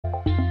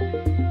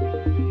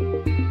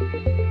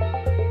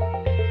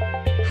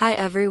Hi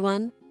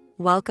everyone,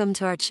 welcome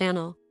to our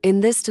channel.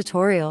 In this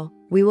tutorial,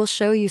 we will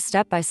show you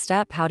step by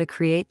step how to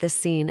create this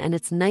scene and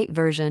its night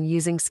version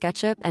using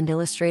SketchUp and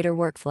Illustrator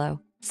workflow.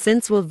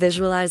 Since we'll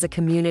visualize a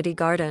community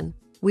garden,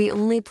 we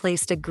only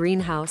placed a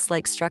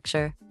greenhouse-like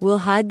structure. We'll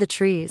hide the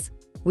trees.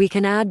 We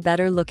can add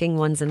better looking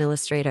ones in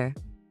Illustrator.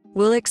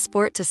 We'll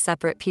export to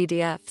separate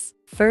PDFs.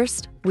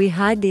 First, we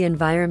hide the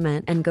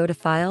environment and go to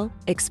File,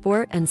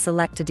 Export and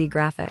select to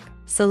Graphic.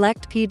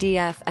 Select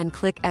PDF and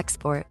click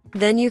Export.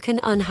 Then you can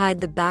unhide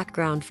the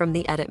background from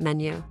the Edit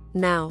menu.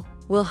 Now,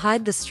 we'll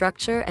hide the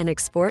structure and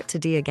export to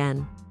D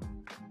again.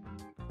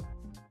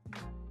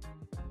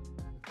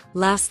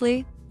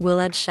 Lastly, we'll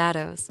add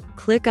shadows.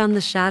 Click on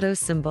the shadow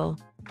symbol.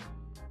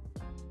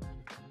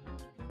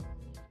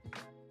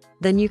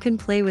 Then you can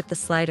play with the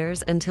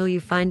sliders until you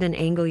find an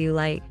angle you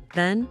like.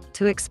 Then,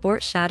 to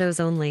export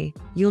shadows only,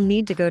 you'll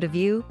need to go to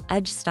View,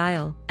 Edge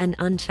Style, and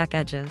uncheck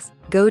Edges.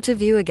 Go to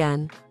View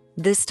again.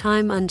 This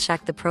time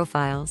uncheck the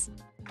profiles.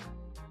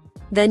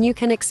 Then you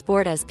can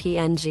export as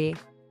PNG.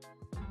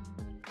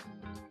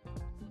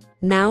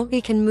 Now we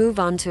can move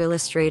on to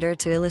Illustrator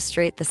to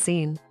illustrate the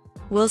scene.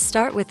 We'll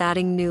start with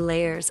adding new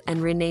layers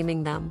and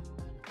renaming them.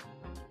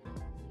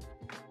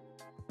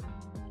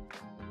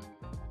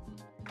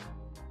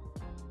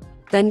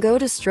 Then go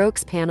to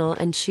Strokes panel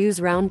and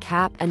choose Round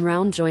Cap and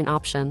Round Joint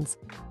options.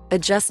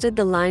 Adjusted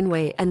the line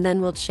weight and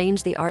then we'll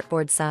change the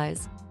artboard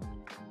size.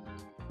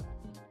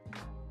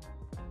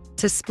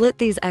 To split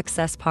these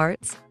excess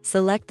parts,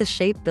 select the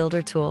Shape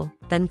Builder tool,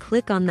 then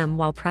click on them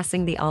while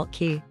pressing the Alt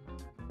key.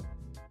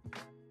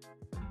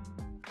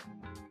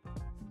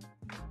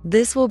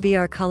 This will be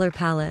our color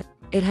palette.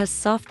 It has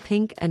soft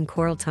pink and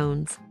coral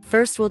tones.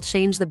 First we'll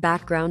change the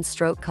background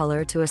stroke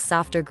color to a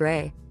softer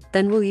gray.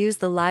 Then we'll use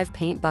the Live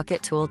Paint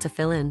bucket tool to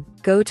fill in.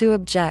 Go to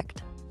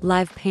Object,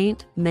 Live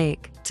Paint,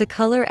 Make. To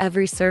color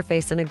every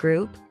surface in a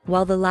group,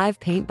 while the Live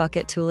Paint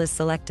bucket tool is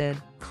selected,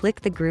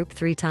 click the group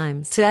 3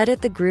 times. To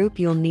edit the group,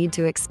 you'll need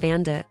to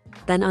expand it,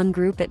 then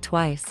ungroup it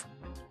twice.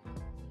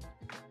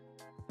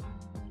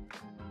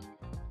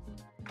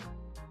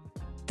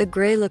 The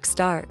gray looks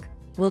dark.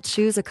 We'll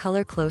choose a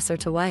color closer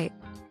to white.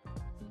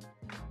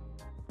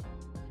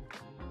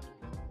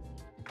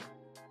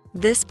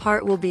 This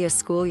part will be a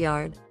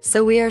schoolyard,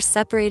 so we are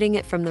separating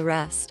it from the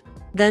rest.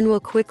 Then we'll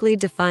quickly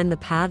define the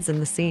paths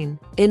in the scene.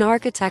 In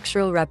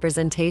architectural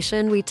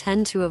representation, we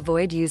tend to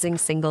avoid using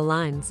single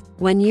lines.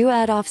 When you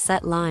add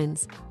offset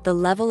lines, the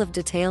level of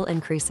detail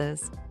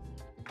increases.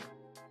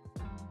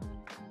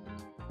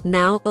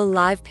 Now we'll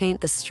live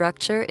paint the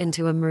structure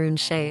into a maroon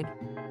shade.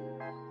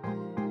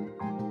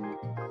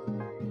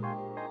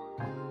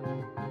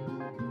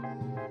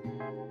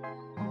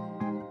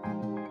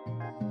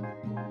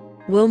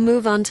 We'll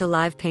move on to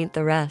live paint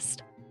the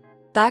rest.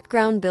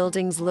 Background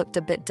buildings looked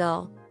a bit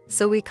dull,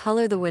 so we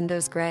color the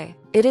windows gray.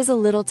 It is a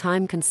little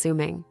time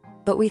consuming,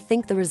 but we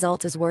think the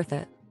result is worth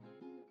it.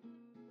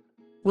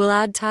 We'll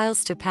add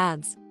tiles to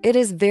paths. It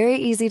is very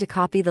easy to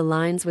copy the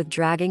lines with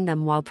dragging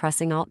them while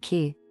pressing Alt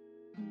key.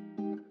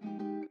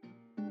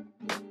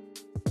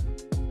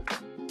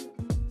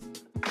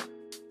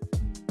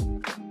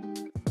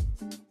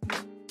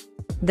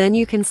 Then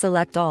you can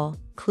select all,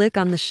 click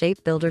on the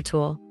Shape Builder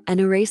tool, and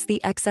erase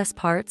the excess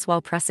parts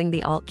while pressing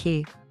the Alt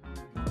key.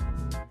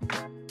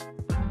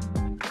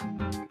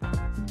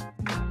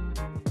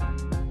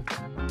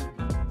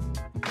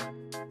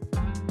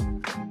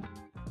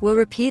 We'll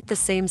repeat the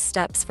same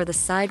steps for the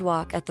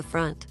sidewalk at the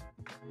front.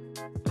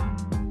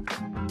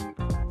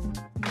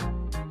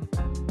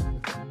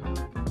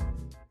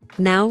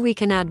 Now we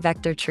can add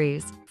vector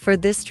trees. For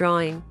this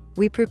drawing,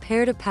 we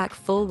prepared a pack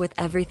full with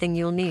everything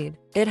you'll need.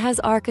 It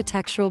has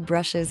architectural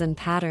brushes and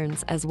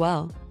patterns as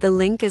well. The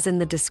link is in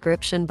the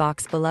description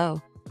box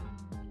below.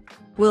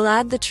 We'll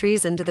add the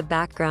trees into the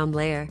background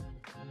layer.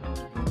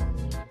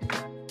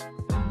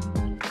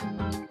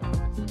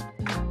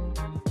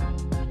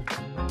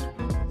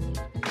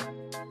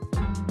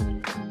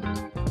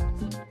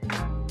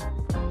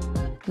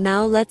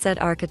 Now let's add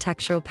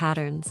architectural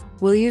patterns.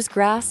 We'll use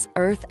grass,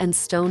 earth, and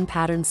stone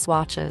pattern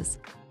swatches.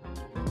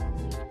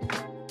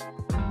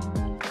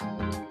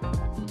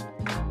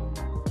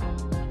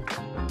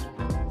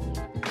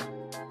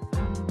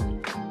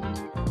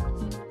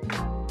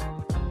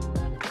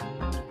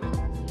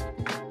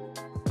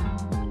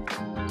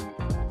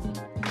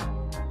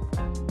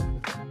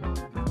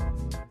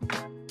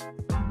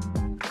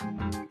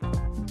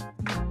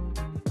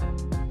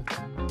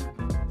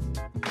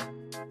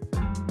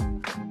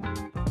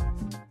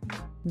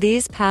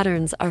 These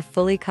patterns are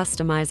fully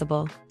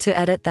customizable. To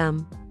edit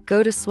them,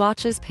 go to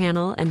Swatches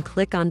panel and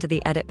click onto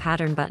the Edit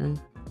Pattern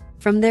button.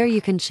 From there you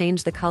can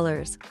change the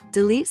colors,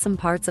 delete some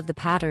parts of the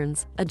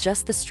patterns,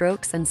 adjust the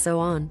strokes, and so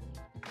on.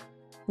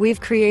 We've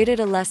created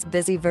a less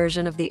busy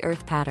version of the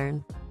earth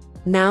pattern.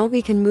 Now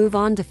we can move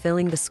on to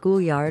filling the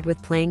schoolyard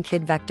with plain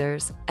kid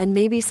vectors, and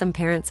maybe some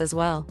parents as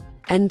well.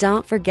 And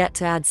don't forget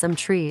to add some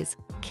trees.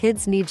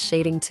 Kids need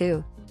shading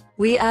too.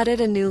 We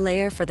added a new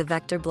layer for the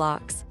vector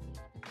blocks.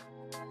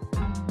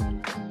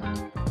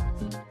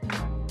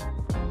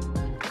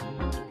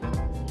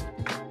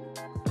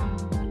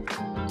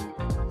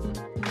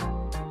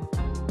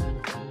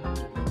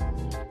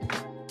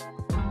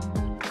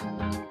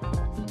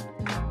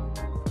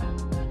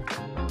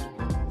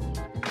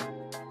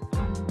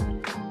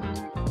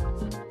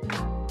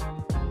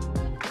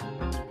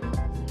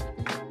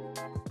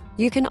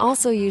 You can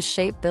also use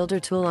Shape Builder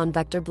tool on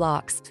vector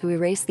blocks to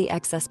erase the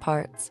excess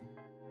parts.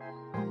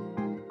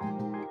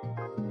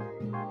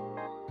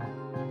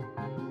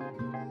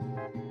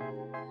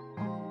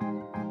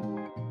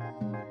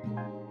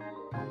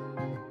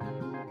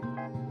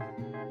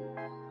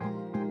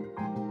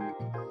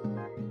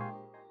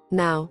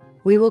 Now,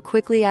 we will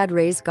quickly add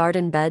raised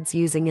garden beds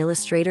using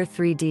Illustrator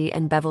 3D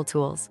and Bevel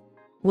tools.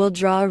 We'll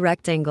draw a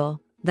rectangle,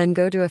 then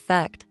go to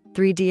Effect,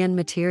 3D and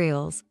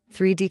Materials,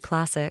 3D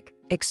Classic,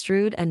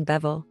 Extrude and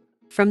Bevel.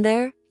 From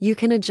there, you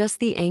can adjust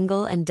the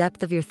angle and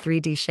depth of your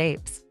 3D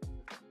shapes.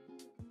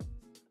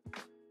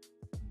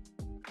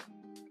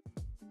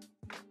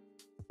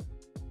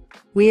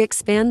 We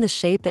expand the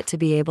shape to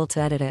be able to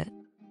edit it.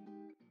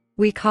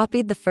 We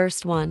copied the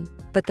first one,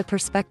 but the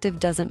perspective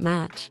doesn't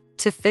match.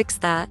 To fix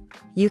that,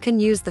 you can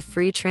use the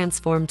Free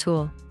Transform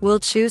tool. We'll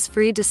choose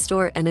Free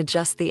Distort and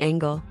adjust the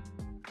angle.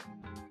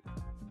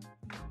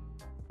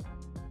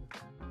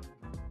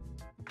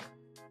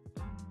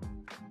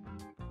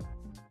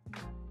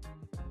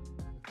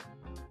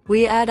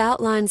 We add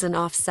outlines and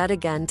offset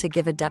again to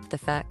give a depth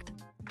effect.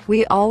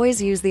 We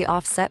always use the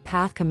Offset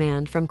Path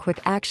command from Quick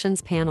Actions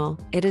panel.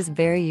 It is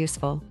very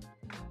useful.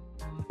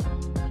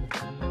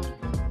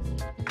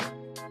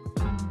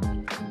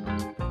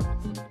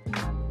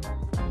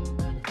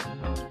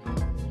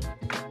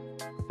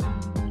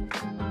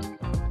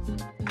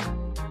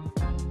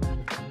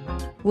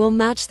 We'll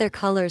match their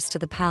colors to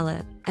the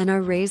palette, and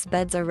our raised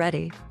beds are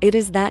ready. It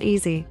is that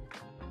easy.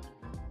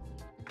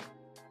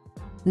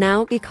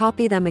 Now we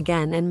copy them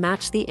again and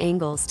match the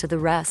angles to the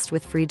rest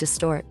with Free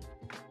Distort.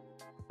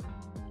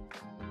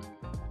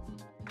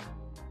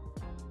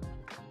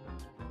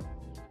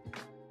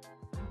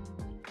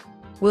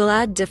 We'll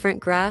add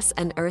different grass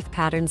and earth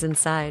patterns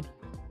inside.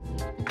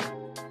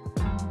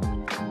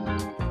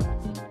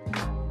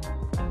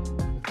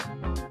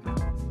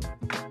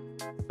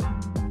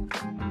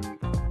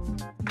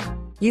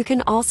 You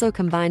can also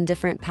combine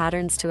different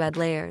patterns to add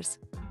layers.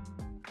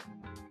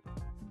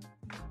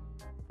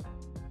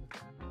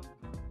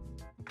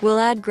 We'll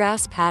add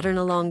grass pattern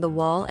along the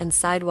wall and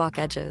sidewalk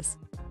edges.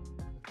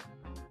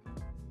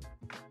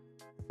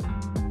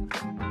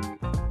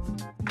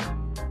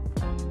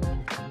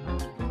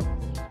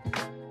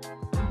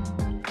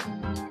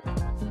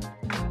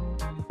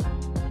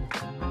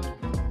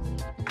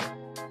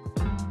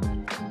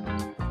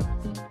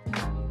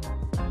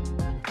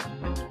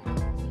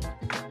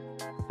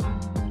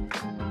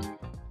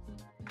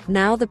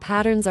 Now the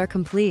patterns are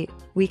complete.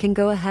 We can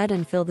go ahead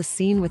and fill the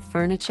scene with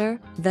furniture,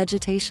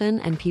 vegetation,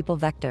 and people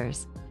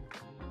vectors.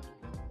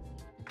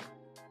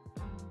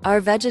 Our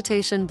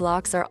vegetation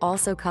blocks are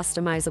also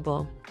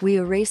customizable. We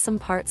erase some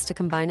parts to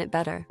combine it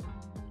better.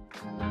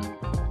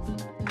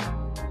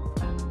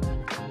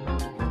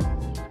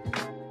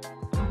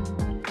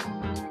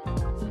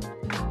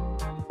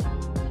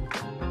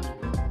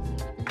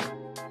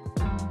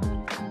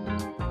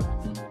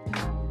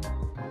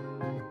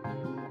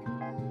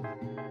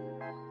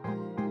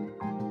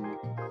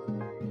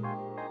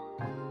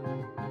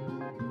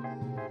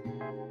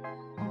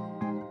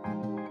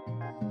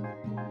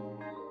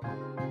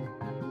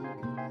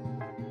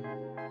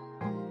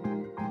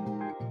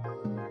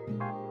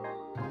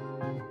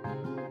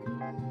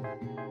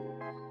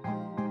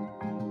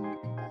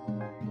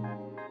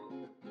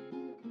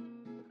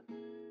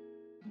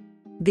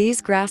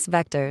 These grass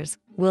vectors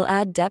will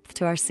add depth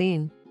to our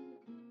scene.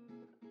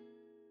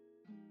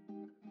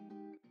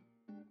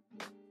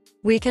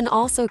 We can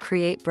also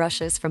create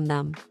brushes from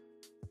them.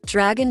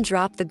 Drag and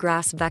drop the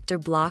grass vector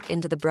block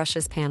into the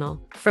brushes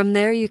panel. From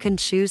there you can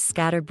choose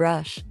Scatter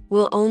Brush.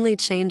 We'll only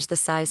change the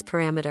size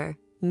parameter,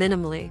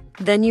 minimally.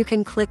 Then you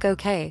can click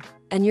OK,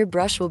 and your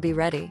brush will be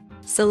ready.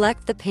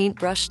 Select the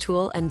Paintbrush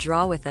tool and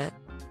draw with it.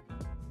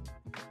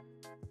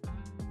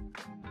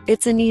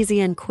 It's an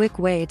easy and quick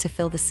way to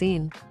fill the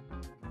scene.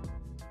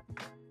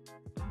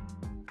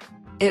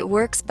 It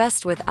works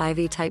best with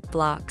Ivy-type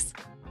blocks.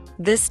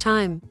 This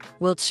time,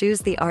 we'll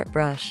choose the art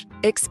brush.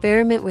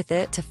 Experiment with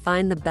it to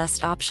find the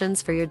best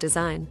options for your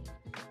design.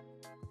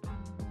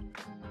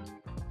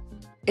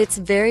 It's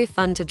very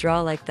fun to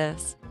draw like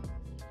this.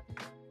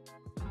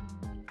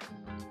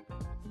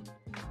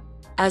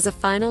 As a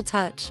final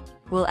touch,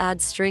 we'll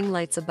add string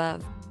lights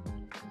above.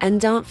 And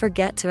don't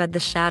forget to add the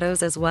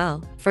shadows as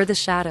well. For the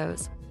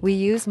shadows, we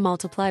use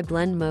Multiply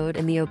Blend mode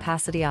in the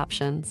opacity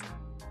options.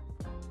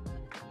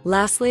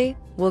 Lastly,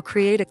 we'll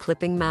create a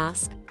clipping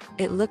mask.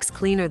 It looks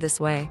cleaner this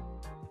way.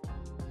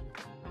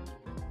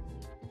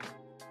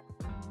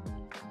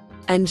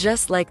 And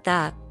just like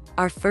that,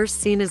 our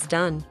first scene is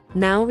done.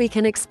 Now we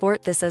can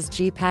export this as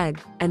JPEG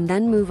and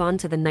then move on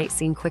to the night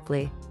scene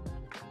quickly.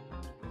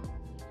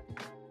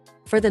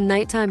 For the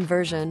nighttime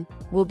version,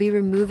 we'll be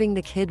removing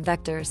the kid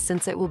vectors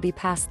since it will be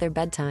past their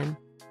bedtime.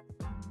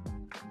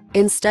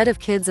 Instead of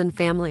kids and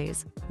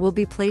families, we'll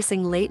be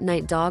placing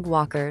late-night dog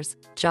walkers,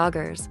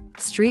 joggers,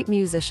 street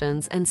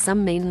musicians, and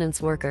some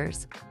maintenance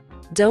workers.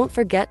 Don't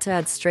forget to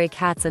add stray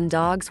cats and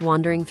dogs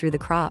wandering through the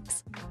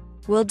crops.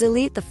 We'll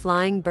delete the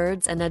flying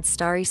birds and add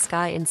starry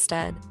sky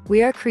instead.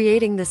 We are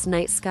creating this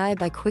night sky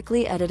by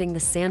quickly editing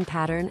the sand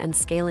pattern and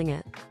scaling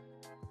it.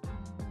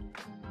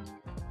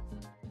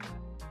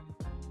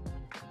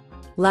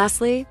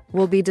 Lastly,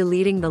 we'll be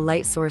deleting the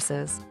light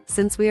sources,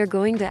 since we are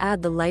going to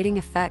add the lighting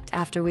effect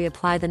after we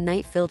apply the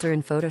night filter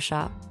in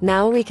Photoshop.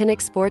 Now we can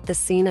export the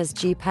scene as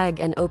JPEG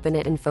and open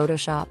it in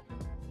Photoshop.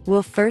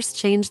 We'll first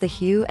change the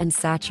hue and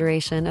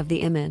saturation of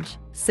the image.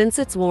 Since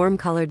it's warm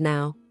colored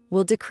now,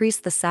 we'll decrease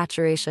the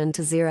saturation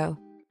to 0.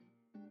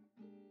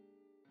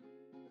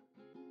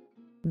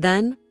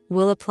 Then,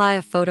 we'll apply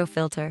a photo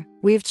filter.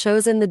 We've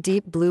chosen the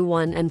deep blue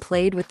one and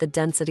played with the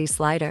density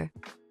slider.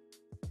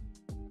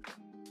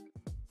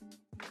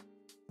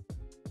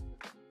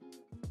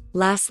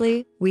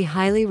 Lastly, we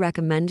highly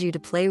recommend you to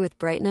play with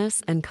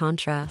brightness and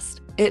contrast.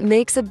 It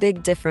makes a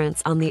big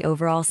difference on the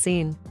overall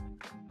scene.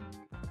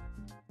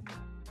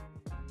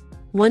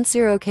 Once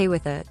you're okay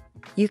with it,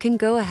 you can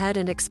go ahead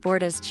and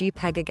export as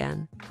JPEG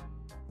again.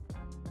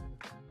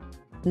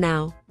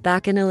 Now,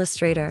 back in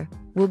Illustrator,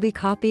 we'll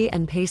copy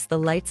and paste the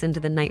lights into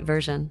the night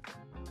version.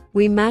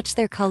 We match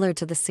their color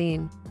to the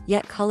scene,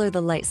 yet color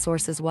the light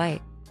sources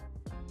white.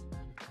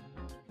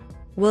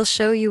 We'll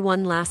show you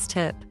one last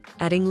tip,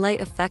 adding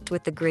light effect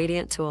with the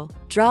gradient tool.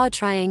 Draw a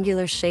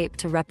triangular shape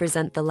to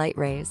represent the light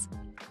rays.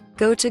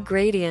 Go to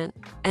Gradient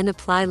and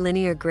apply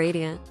linear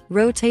gradient.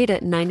 Rotate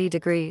it 90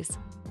 degrees.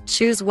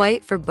 Choose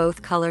white for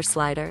both color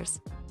sliders.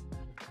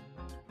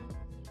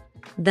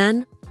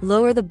 Then,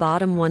 lower the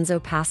bottom one's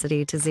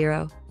opacity to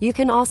 0. You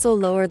can also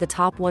lower the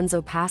top one's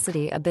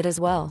opacity a bit as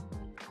well.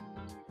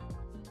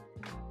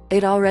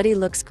 It already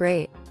looks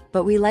great,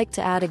 but we like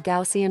to add a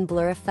Gaussian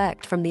blur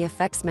effect from the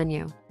Effects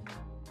menu.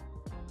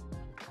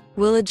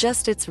 We'll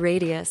adjust its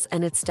radius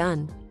and it's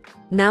done.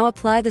 Now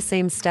apply the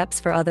same steps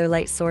for other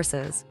light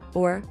sources,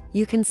 or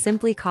you can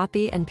simply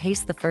copy and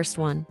paste the first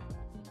one.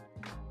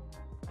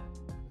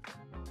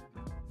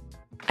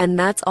 And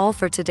that's all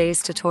for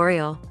today's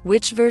tutorial.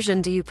 Which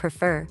version do you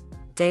prefer,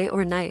 day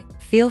or night?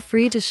 Feel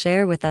free to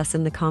share with us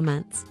in the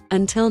comments.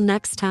 Until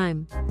next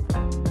time.